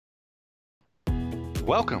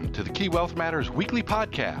Welcome to the Key Wealth Matters weekly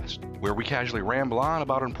podcast, where we casually ramble on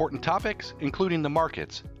about important topics, including the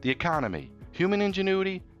markets, the economy, human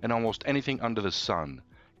ingenuity, and almost anything under the sun,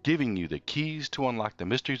 giving you the keys to unlock the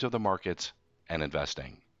mysteries of the markets and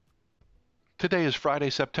investing. Today is Friday,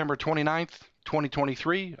 September 29th,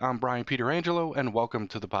 2023. I'm Brian Peterangelo, and welcome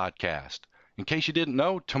to the podcast. In case you didn't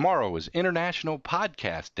know, tomorrow is International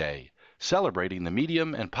Podcast Day, celebrating the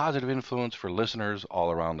medium and positive influence for listeners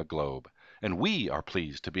all around the globe. And we are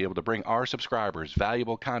pleased to be able to bring our subscribers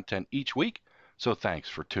valuable content each week, so thanks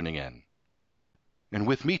for tuning in. And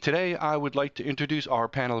with me today, I would like to introduce our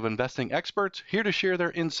panel of investing experts here to share their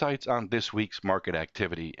insights on this week's market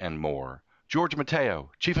activity and more. George Mateo,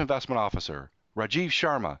 Chief Investment Officer, Rajiv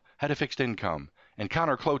Sharma, Head of Fixed Income, and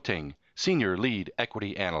Connor Cloting, Senior Lead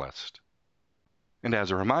Equity Analyst. And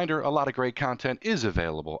as a reminder, a lot of great content is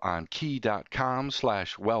available on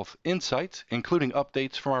key.com/wealth insights, including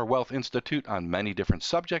updates from our Wealth Institute on many different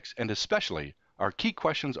subjects, and especially our Key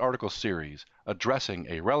Questions article series addressing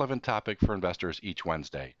a relevant topic for investors each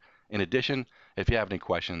Wednesday. In addition, if you have any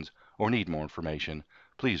questions or need more information,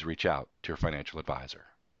 please reach out to your financial advisor.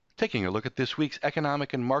 Taking a look at this week's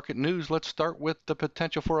economic and market news, let's start with the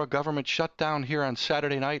potential for a government shutdown here on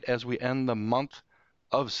Saturday night as we end the month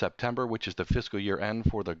of September, which is the fiscal year end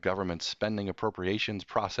for the government spending appropriations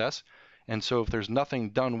process. And so if there's nothing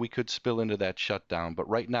done, we could spill into that shutdown. But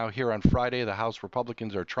right now, here on Friday, the House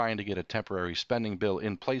Republicans are trying to get a temporary spending bill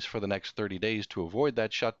in place for the next 30 days to avoid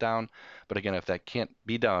that shutdown. But again, if that can't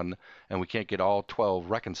be done and we can't get all 12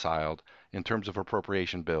 reconciled in terms of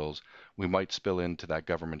appropriation bills, we might spill into that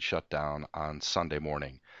government shutdown on Sunday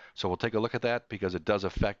morning. So we'll take a look at that because it does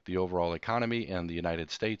affect the overall economy and the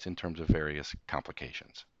United States in terms of various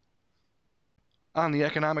complications. On the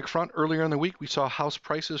economic front, earlier in the week, we saw house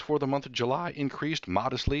prices for the month of July increased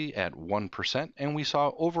modestly at 1%, and we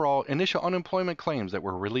saw overall initial unemployment claims that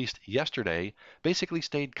were released yesterday basically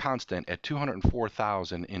stayed constant at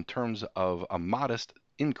 204,000 in terms of a modest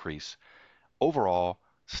increase. Overall,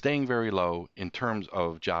 staying very low in terms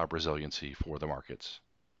of job resiliency for the markets.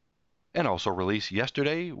 And also released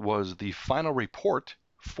yesterday was the final report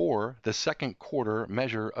for the second quarter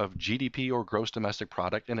measure of GDP, or gross domestic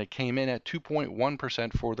product, and it came in at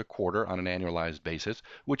 2.1% for the quarter on an annualized basis,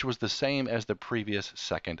 which was the same as the previous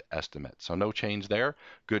second estimate. So no change there.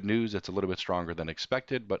 Good news, it's a little bit stronger than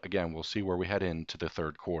expected, but again, we'll see where we head into the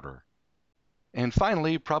third quarter. And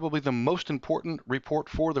finally, probably the most important report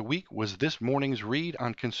for the week was this morning's read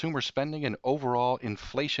on consumer spending and overall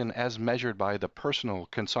inflation as measured by the Personal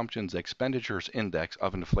Consumption Expenditures Index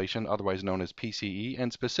of Inflation, otherwise known as PCE,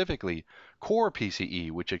 and specifically core PCE,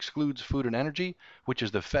 which excludes food and energy, which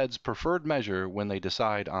is the Fed's preferred measure when they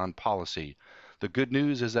decide on policy. The good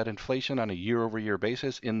news is that inflation on a year-over-year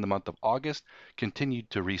basis in the month of August continued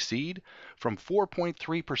to recede from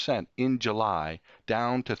 4.3% in July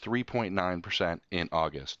down to 3.9% in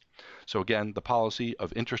August. So again, the policy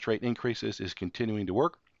of interest rate increases is continuing to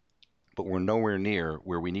work, but we're nowhere near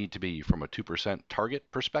where we need to be from a 2% target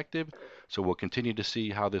perspective. So we'll continue to see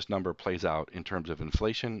how this number plays out in terms of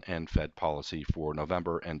inflation and Fed policy for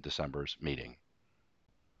November and December's meeting.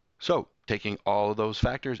 So, taking all of those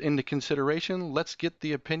factors into consideration, let's get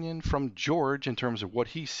the opinion from George in terms of what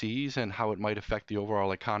he sees and how it might affect the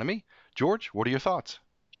overall economy. George, what are your thoughts?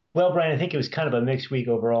 Well, Brian, I think it was kind of a mixed week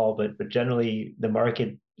overall, but generally the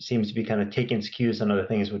market seems to be kind of taking its cues on other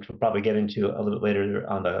things, which we'll probably get into a little bit later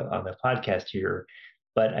on the podcast here.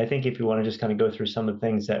 But I think if you want to just kind of go through some of the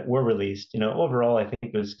things that were released, overall, I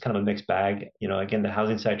think it was kind of a mixed bag. Again, the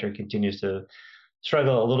housing sector continues to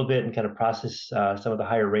struggle a little bit and kind of process some of the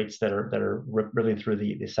higher rates that are rippling through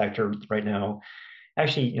the sector right now.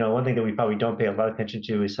 Actually, one thing that we probably don't pay a lot of attention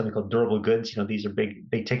to is something called durable goods. These are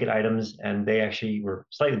big ticket items, and they actually were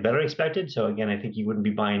slightly better than expected. So again, I think you wouldn't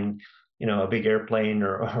be buying, a big airplane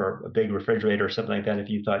or a big refrigerator or something like that if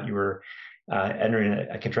you thought you were entering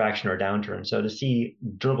a contraction or a downturn. So to see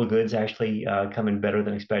durable goods actually come in better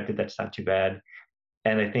than expected, that's not too bad.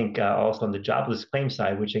 And I think also on the jobless claim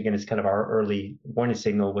side, which again is kind of our early warning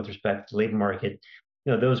signal with respect to the labor market,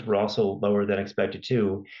 those were also lower than expected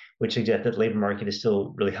too, which suggests that the labor market is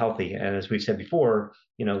still really healthy. And as we've said before,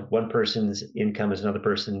 one person's income is another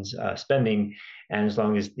person's spending. And as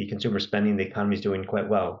long as the consumer spending, the economy is doing quite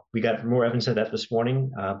well. We got more evidence of that this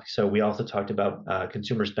morning. So we also talked about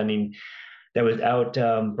consumer spending that was out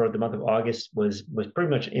for the month of August was pretty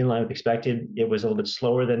much in line with expected. It was a little bit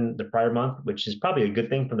slower than the prior month, which is probably a good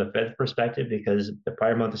thing from the Fed's perspective because the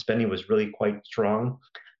prior month of spending was really quite strong,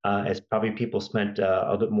 as probably people spent a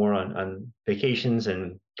little bit more on vacations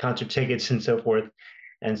and concert tickets and so forth.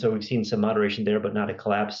 And so we've seen some moderation there, but not a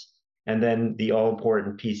collapse. and then the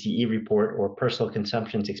all-important PCE report, or personal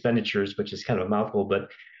consumption expenditures, which is kind of a mouthful, but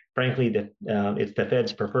frankly, it's the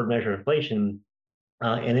Fed's preferred measure of inflation,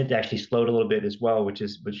 and it actually slowed a little bit as well, which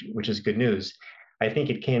is good news. I think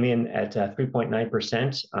it came in at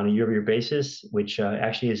 3.9% on a year-over-year basis, which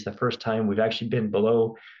actually is the first time we've actually been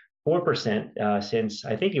below 4% since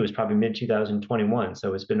I think it was probably mid 2021.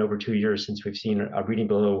 So it's been over 2 years since we've seen a reading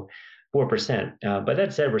below 4%. But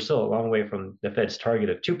that said, we're still a long way from the Fed's target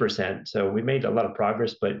of 2%. So we made a lot of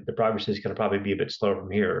progress, but the progress is going to probably be a bit slower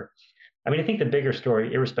from here. I mean, I think the bigger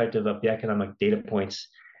story, irrespective of the economic data points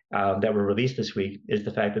that were released this week, is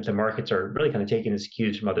the fact that the markets are really kind of taking its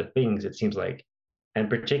cues from other things, it seems like, and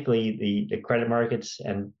particularly the credit markets,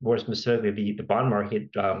 and more specifically the bond market,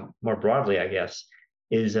 more broadly, I guess,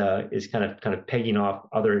 is kind of pegging off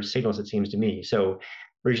other signals, it seems to me. So,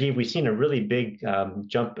 Rajiv, we've seen a really big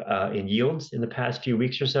jump in yields in the past few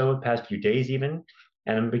weeks or so, past few days even,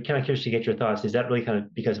 and I'm kind of curious to get your thoughts. Is that really kind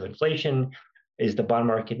of because of inflation? Is the bond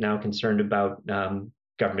market now concerned about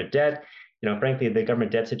government debt? Frankly, the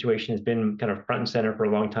government debt situation has been kind of front and center for a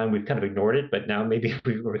long time. We've kind of ignored it, but now maybe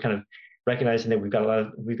we're kind of recognizing that we've got a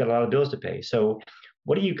lot of bills to pay. So,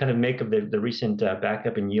 what do you kind of make of the recent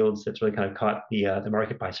backup in yields that's really kind of caught the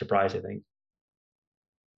market by surprise, I think?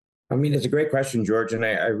 I mean, it's a great question, George, and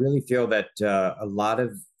I really feel that a lot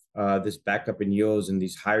of this backup in yields and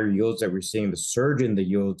these higher yields that we're seeing, the surge in the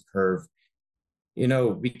yield curve,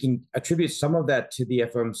 we can attribute some of that to the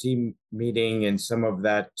FOMC meeting and some of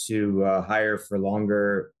that to higher for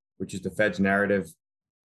longer, which is the Fed's narrative.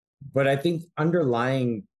 But I think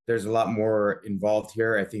underlying, there's a lot more involved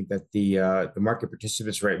here. I think that the market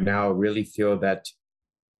participants right now really feel that,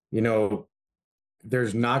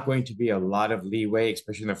 there's not going to be a lot of leeway,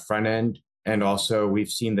 especially in the front end. And also,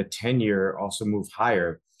 we've seen the 10-year also move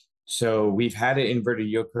higher. So we've had an inverted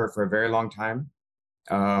yield curve for a very long time.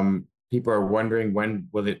 People are wondering, when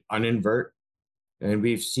will it uninvert? And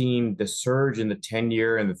we've seen the surge in the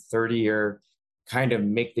 10-year and the 30-year kind of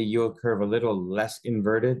make the yield curve a little less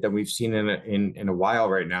inverted than we've seen in a while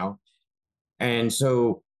right now. And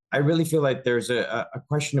so I really feel like there's a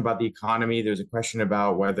question about the economy. There's a question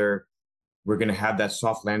about whether we're going to have that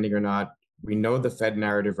soft landing or not. We know the Fed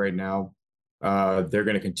narrative right now. They're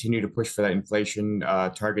going to continue to push for that inflation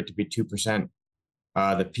target to be 2%.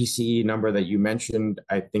 The PCE number that you mentioned,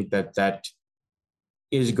 I think that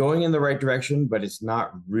is going in the right direction, but it's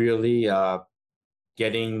not really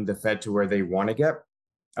getting the Fed to where they want to get.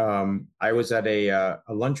 I was at a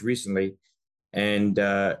lunch recently, and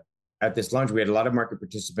at this lunch, we had a lot of market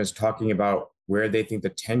participants talking about where they think the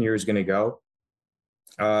 10-year is going to go.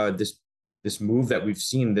 This move that we've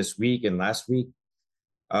seen this week and last week,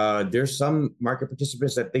 there's some market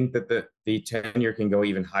participants that think that the 10-year can go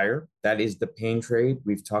even higher. That is the pain trade.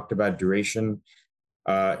 We've talked about duration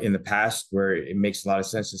in the past, where it makes a lot of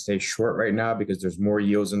sense to stay short right now because there's more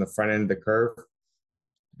yields in the front end of the curve.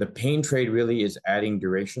 The pain trade really is adding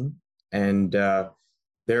duration. And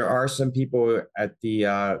there are some people at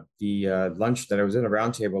the lunch that I was in, a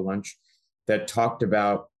roundtable lunch, that talked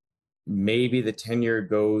about maybe the 10-year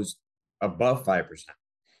goes above 5%.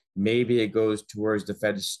 Maybe it goes towards the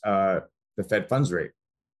Fed funds rate,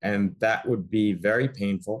 and that would be very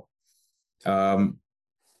painful. There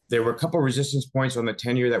were a couple of resistance points on the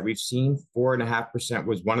 10-year that we've seen. 4.5%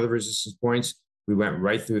 was one of the resistance points. We went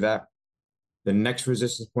right through that. The next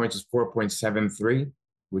resistance point is 4.73,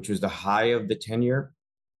 which was the high of the 10-year.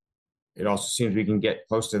 It also seems we can get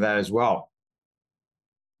close to that as well.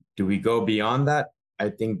 Do we go beyond that? I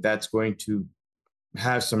think that's going to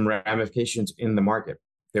have some ramifications in the market.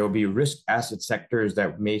 There will be risk asset sectors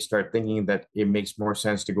that may start thinking that it makes more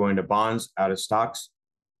sense to go into bonds out of stocks.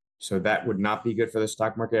 So that would not be good for the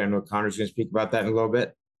stock market. I know Connor's going to speak about that in a little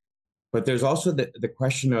bit. But there's also the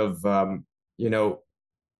question of,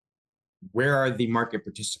 where are the market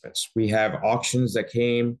participants? We have auctions that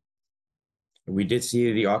came. We did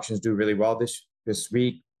see the auctions do really well this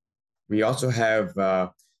week. We also have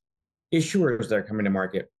issuers that are coming to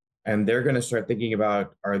market, and they're going to start thinking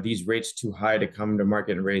about, are these rates too high to come to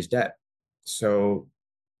market and raise debt? So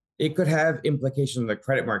it could have implications on the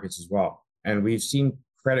credit markets as well. And we've seen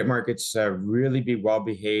credit markets really be well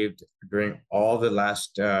behaved during all the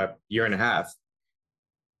last year and a half.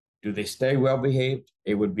 Do they stay well behaved?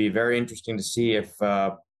 It would be very interesting to see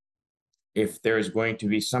if there's going to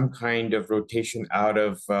be some kind of rotation out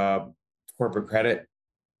of corporate credit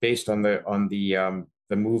based on the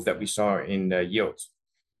move that we saw in yields.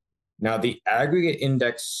 Now, the aggregate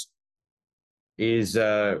index is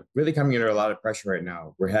really coming under a lot of pressure right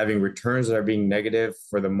now. We're having returns that are being negative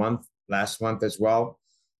for the last month as well.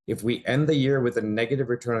 If we end the year with a negative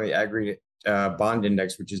return on the aggregate bond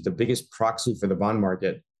index, which is the biggest proxy for the bond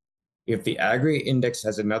market, if the aggregate index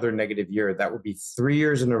has another negative year, that would be 3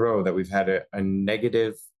 years in a row that we've had a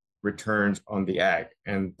negative returns on the ag.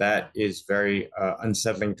 And that is very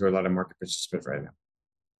unsettling to a lot of market participants right now.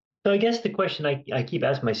 So I guess the question I keep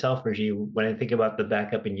asking myself, Rajiv, when I think about the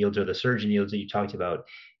backup in yields or the surge in yields that you talked about,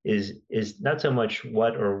 is not so much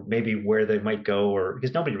what or maybe where they might go, or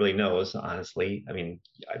because nobody really knows, honestly. I mean,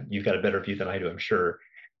 you've got a better view than I do, I'm sure.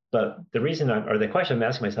 But the reason or the question I'm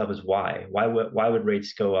asking myself is why? Why would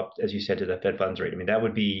rates go up, as you said, to the Fed funds rate? I mean,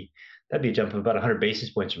 that'd be a jump of about 100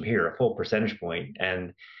 basis points from here, a full percentage point.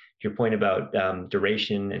 And your point about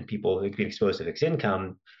duration and people being exposed to fixed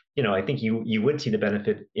income, I think you would see the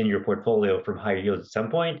benefit in your portfolio from higher yields at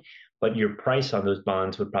some point, but your price on those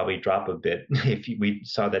bonds would probably drop a bit if we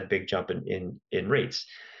saw that big jump in rates.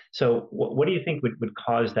 So what do you think would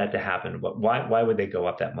cause that to happen? Why would they go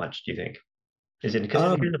up that much, do you think? Is it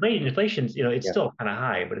because inflation's, it's Yeah. still kind of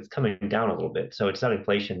high, but it's coming down a little bit. So it's not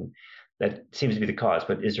inflation that seems to be the cause,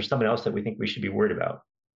 but is there something else that we think we should be worried about?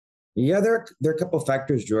 Yeah, there are a couple of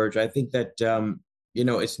factors, George. I think that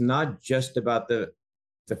it's not just about the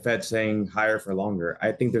Fed saying higher for longer.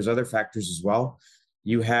 I think there's other factors as well.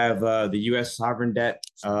 You have the U.S. sovereign debt,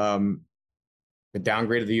 the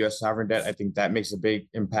downgrade of the U.S. sovereign debt. I think that makes a big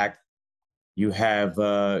impact. You have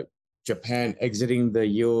Japan exiting the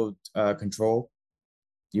yield control.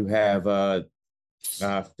 You have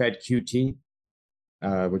Fed QT,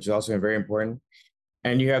 which is also very important.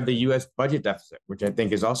 And you have the U.S. budget deficit, which I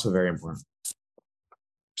think is also very important.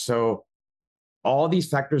 So all these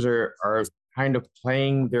factors are kind of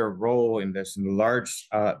playing their role in this. And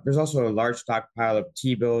there's also a large stockpile of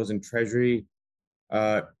T-bills and Treasury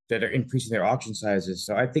that are increasing their auction sizes.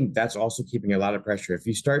 So I think that's also keeping a lot of pressure. If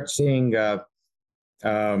you start seeing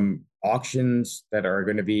auctions that are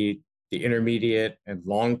going to be the intermediate and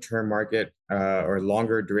long-term market or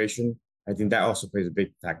longer duration, I think that also plays a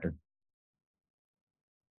big factor.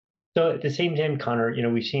 So at the same time, Connor,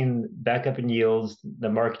 we've seen backup in yields, the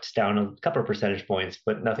market's down a couple of percentage points,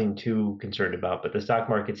 but nothing too concerned about. But the stock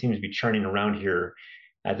market seems to be churning around here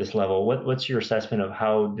at this level. What's your assessment of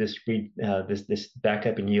how this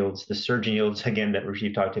backup in yields, the surge in yields again that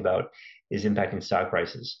Rajiv talked about, is impacting stock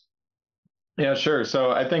prices? Yeah, sure.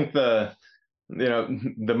 So I think the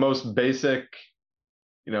most basic,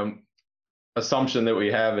 assumption that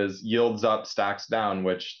we have is yields up, stocks down,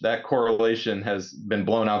 which that correlation has been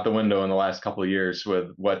blown out the window in the last couple of years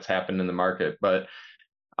with what's happened in the market. But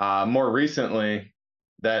more recently,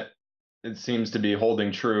 that it seems to be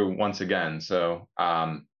holding true once again. So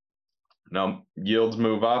yields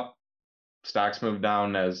move up, stocks move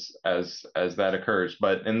down as that occurs.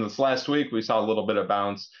 But in this last week, we saw a little bit of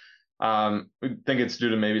bounce. We think it's due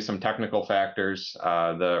to maybe some technical factors.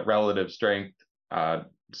 The relative strength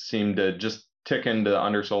seemed to just tick into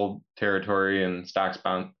undersold territory, and stocks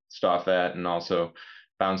bounced off that and also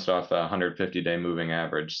bounced off the 150-day moving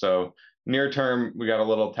average. So near term, we got a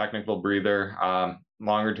little technical breather.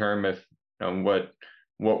 Longer term, if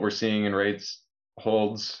what we're seeing in rates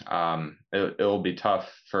holds, it'll be tough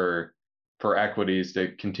for equities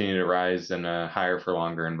to continue to rise in a higher for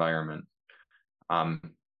longer environment.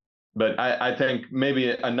 But I think maybe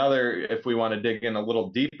if we want to dig in a little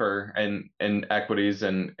deeper in equities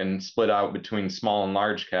and split out between small and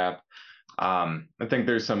large cap, I think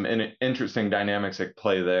there's some interesting dynamics at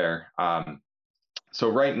play there. So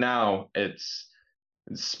right now it's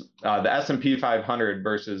the S&P 500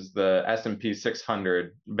 versus the S&P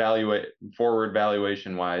 600 forward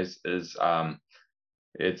valuation wise is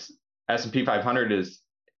it's S&P 500 is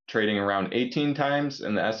trading around 18 times,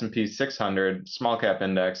 and the S&P 600 small cap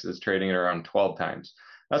index is trading at around 12 times.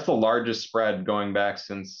 That's the largest spread going back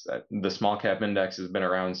since the small cap index has been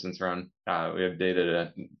around since around, we have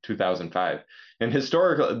data at 2005. And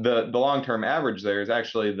historically, the long-term average there is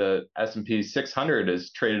actually the S&P 600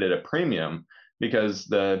 is traded at a premium because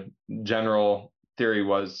the general theory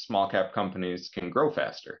was small cap companies can grow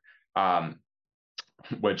faster,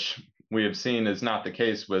 which we have seen is not the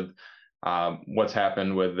case with what's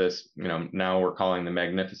happened with this, now we're calling the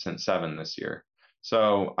Magnificent Seven this year.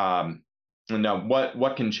 So now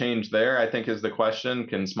what can change there, I think, is the question.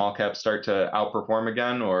 Can small caps start to outperform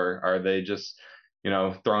again, or are they just,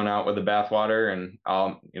 thrown out with the bathwater and,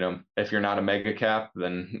 if you're not a mega cap,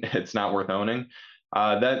 then it's not worth owning?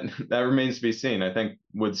 That remains to be seen. I think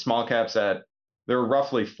with small caps they're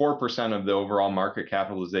roughly 4% of the overall market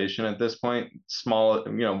capitalization at this point.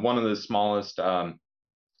 One of the smallest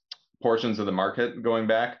portions of the market going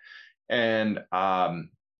back, and I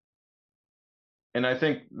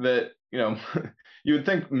think that you would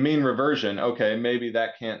think mean reversion, okay, maybe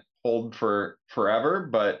that can't hold for forever,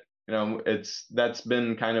 but that's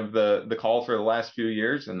been kind of the call for the last few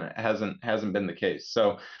years, and it hasn't been the case.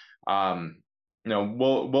 So,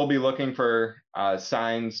 we'll be looking for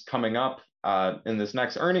signs coming up in this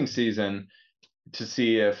next earnings season to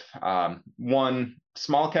see if one,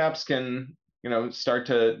 small caps can start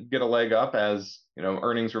to get a leg up as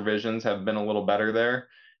earnings revisions have been a little better there,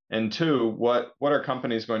 and two, what are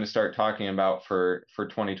companies going to start talking about for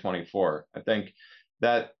 2024? I think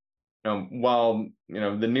that while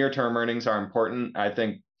the near-term earnings are important, I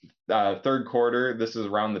think third quarter, this is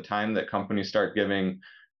around the time that companies start giving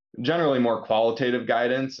generally more qualitative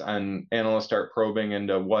guidance, and analysts start probing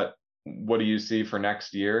into what do you see for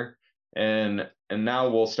next year, and now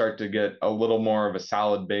we'll start to get a little more of a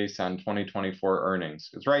solid base on 2024 earnings,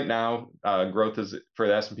 because right now growth is for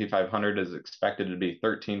the S&P 500 is expected to be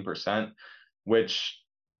 13%, which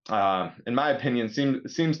in my opinion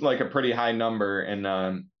seems like a pretty high number in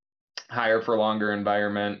higher for longer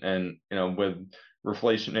environment, and with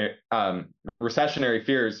recessionary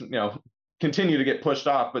fears continue to get pushed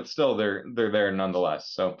off, but still they're there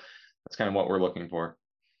nonetheless. So that's kind of what we're looking for.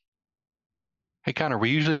 Hey, Connor, we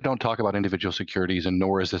usually don't talk about individual securities, and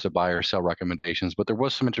nor is this a buy or sell recommendations, but there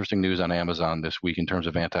was some interesting news on Amazon this week in terms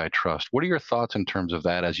of antitrust. What are your thoughts in terms of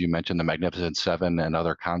that, as you mentioned, the Magnificent Seven and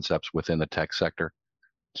other concepts within the tech sector?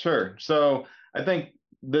 Sure. So I think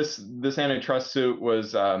this antitrust suit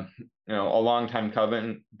was a long time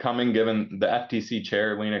coming, given the FTC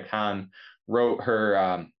chair, Lena Khan, wrote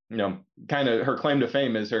her kind of her claim to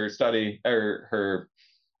fame is her study or her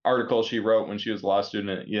article she wrote when she was a law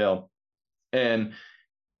student at Yale. And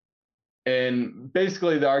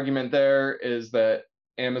basically the argument there is that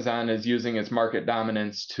Amazon is using its market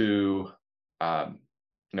dominance to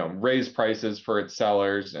raise prices for its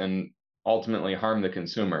sellers and ultimately harm the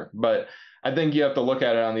consumer. But I think you have to look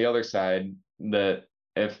at it on the other side, that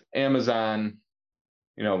if Amazon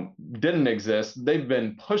didn't exist, they've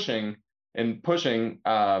been pushing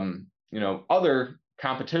other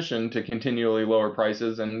competition to continually lower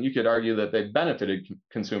prices, and you could argue that they've benefited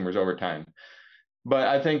consumers over time. But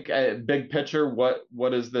I think big picture,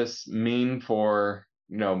 what does this mean for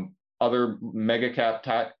other mega cap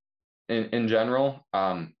tech in general?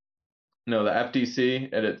 The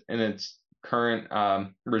FTC in its current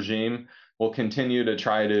regime will continue to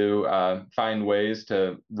try to find ways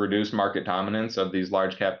to reduce market dominance of these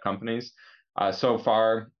large cap companies. So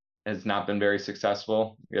far has not been very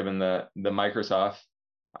successful, given the Microsoft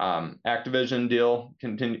Activision deal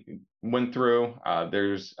went through.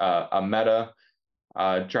 There's a Meta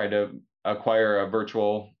tried to acquire a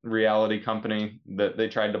virtual reality company that they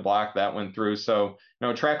tried to block, that went through. So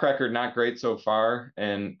track record not great so far,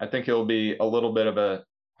 and I think it'll be a little bit of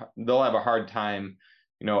they'll have a hard time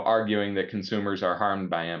arguing that consumers are harmed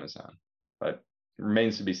by Amazon, but it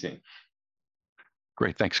remains to be seen.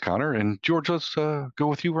 Great, thanks, Connor. And George, let's go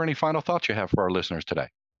with you for any final thoughts you have for our listeners today.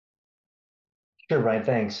 Sure, Ryan,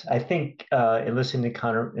 thanks. I think in listening to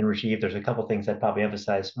Connor and Rajiv, there's a couple things I'd probably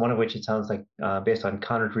emphasize. One of which, it sounds like, based on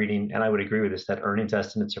Connor's reading, and I would agree with this, that earnings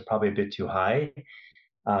estimates are probably a bit too high.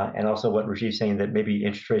 And also what Rajiv's saying, that maybe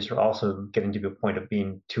interest rates are also getting to a point of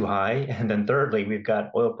being too high. And then thirdly, we've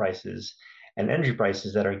got oil prices and energy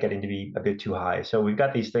prices that are getting to be a bit too high. So we've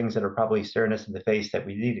got these things that are probably staring us in the face, that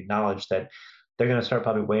we need to acknowledge that they're going to start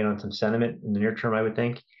probably weighing on some sentiment in the near term, I would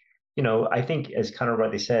think. I think, as Connor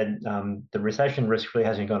rightly said, the recession risk really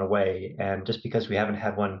hasn't gone away. And just because we haven't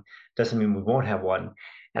had one doesn't mean we won't have one.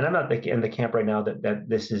 And I'm not in the camp right now that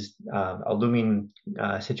this is a looming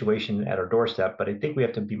situation at our doorstep, but I think we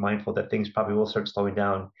have to be mindful that things probably will start slowing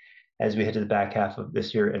down as we head to the back half of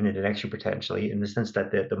this year and into next year, potentially, in the sense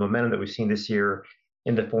that the momentum that we've seen this year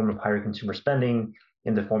in the form of higher consumer spending,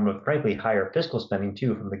 in the form of, frankly, higher fiscal spending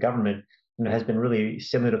too from the government, has been really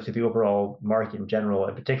stimulative to the overall market in general,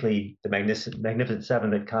 and particularly the Magnificent Seven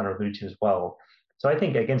that Connor alluded to as well. So I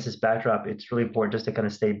think against this backdrop, it's really important just to kind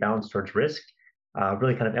of stay balanced towards risk,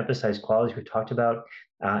 really kind of emphasize qualities we talked about,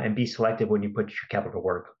 and be selective when you put your capital to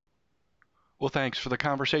work. Well, thanks for the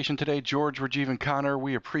conversation today, George, Rajiv, and Connor.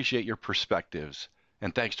 We appreciate your perspectives.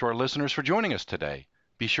 And thanks to our listeners for joining us today.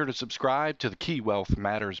 Be sure to subscribe to the Key Wealth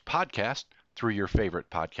Matters podcast through your favorite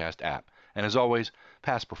podcast app. And as always,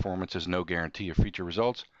 past performance is no guarantee of future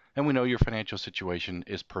results, and we know your financial situation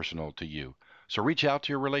is personal to you. So reach out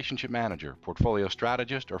to your relationship manager, portfolio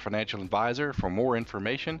strategist, or financial advisor for more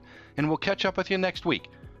information, and we'll catch up with you next week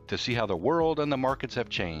to see how the world and the markets have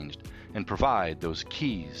changed and provide those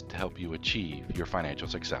keys to help you achieve your financial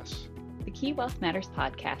success. The Key Wealth Matters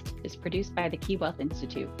podcast is produced by the Key Wealth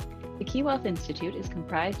Institute. The Key Wealth Institute is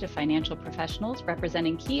comprised of financial professionals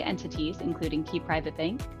representing key entities including Key Private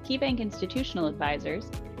Bank, Key Bank Institutional Advisors,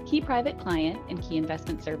 Key Private Client, and Key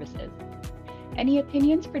Investment Services. Any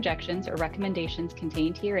opinions, projections, or recommendations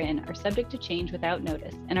contained herein are subject to change without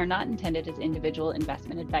notice and are not intended as individual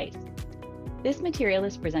investment advice. This material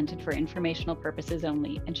is presented for informational purposes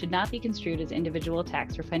only and should not be construed as individual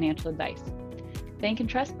tax or financial advice. Bank and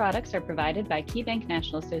trust products are provided by KeyBank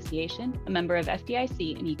National Association, a member of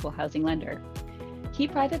FDIC and equal housing lender. Key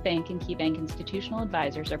Private Bank and KeyBank Institutional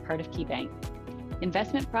Advisors are part of KeyBank.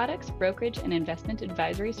 Investment products, brokerage, and investment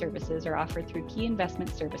advisory services are offered through Key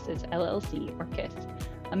Investment Services, LLC, or KISS,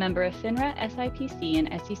 a member of FINRA, SIPC,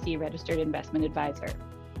 and SEC Registered Investment Advisor.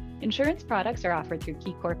 Insurance products are offered through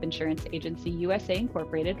KeyCorp Insurance Agency USA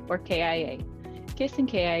Incorporated, or KIA. KISS and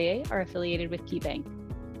KIA are affiliated with KeyBank.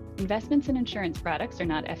 Investments in insurance products are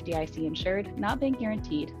not FDIC insured, not bank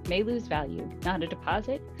guaranteed, may lose value, not a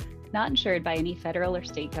deposit, not insured by any federal or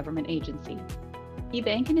state government agency.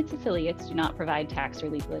 KeyBank and its affiliates do not provide tax or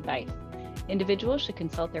legal advice. Individuals should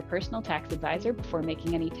consult their personal tax advisor before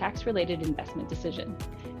making any tax-related investment decision.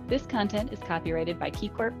 This content is copyrighted by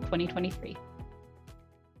KeyCorp 2023.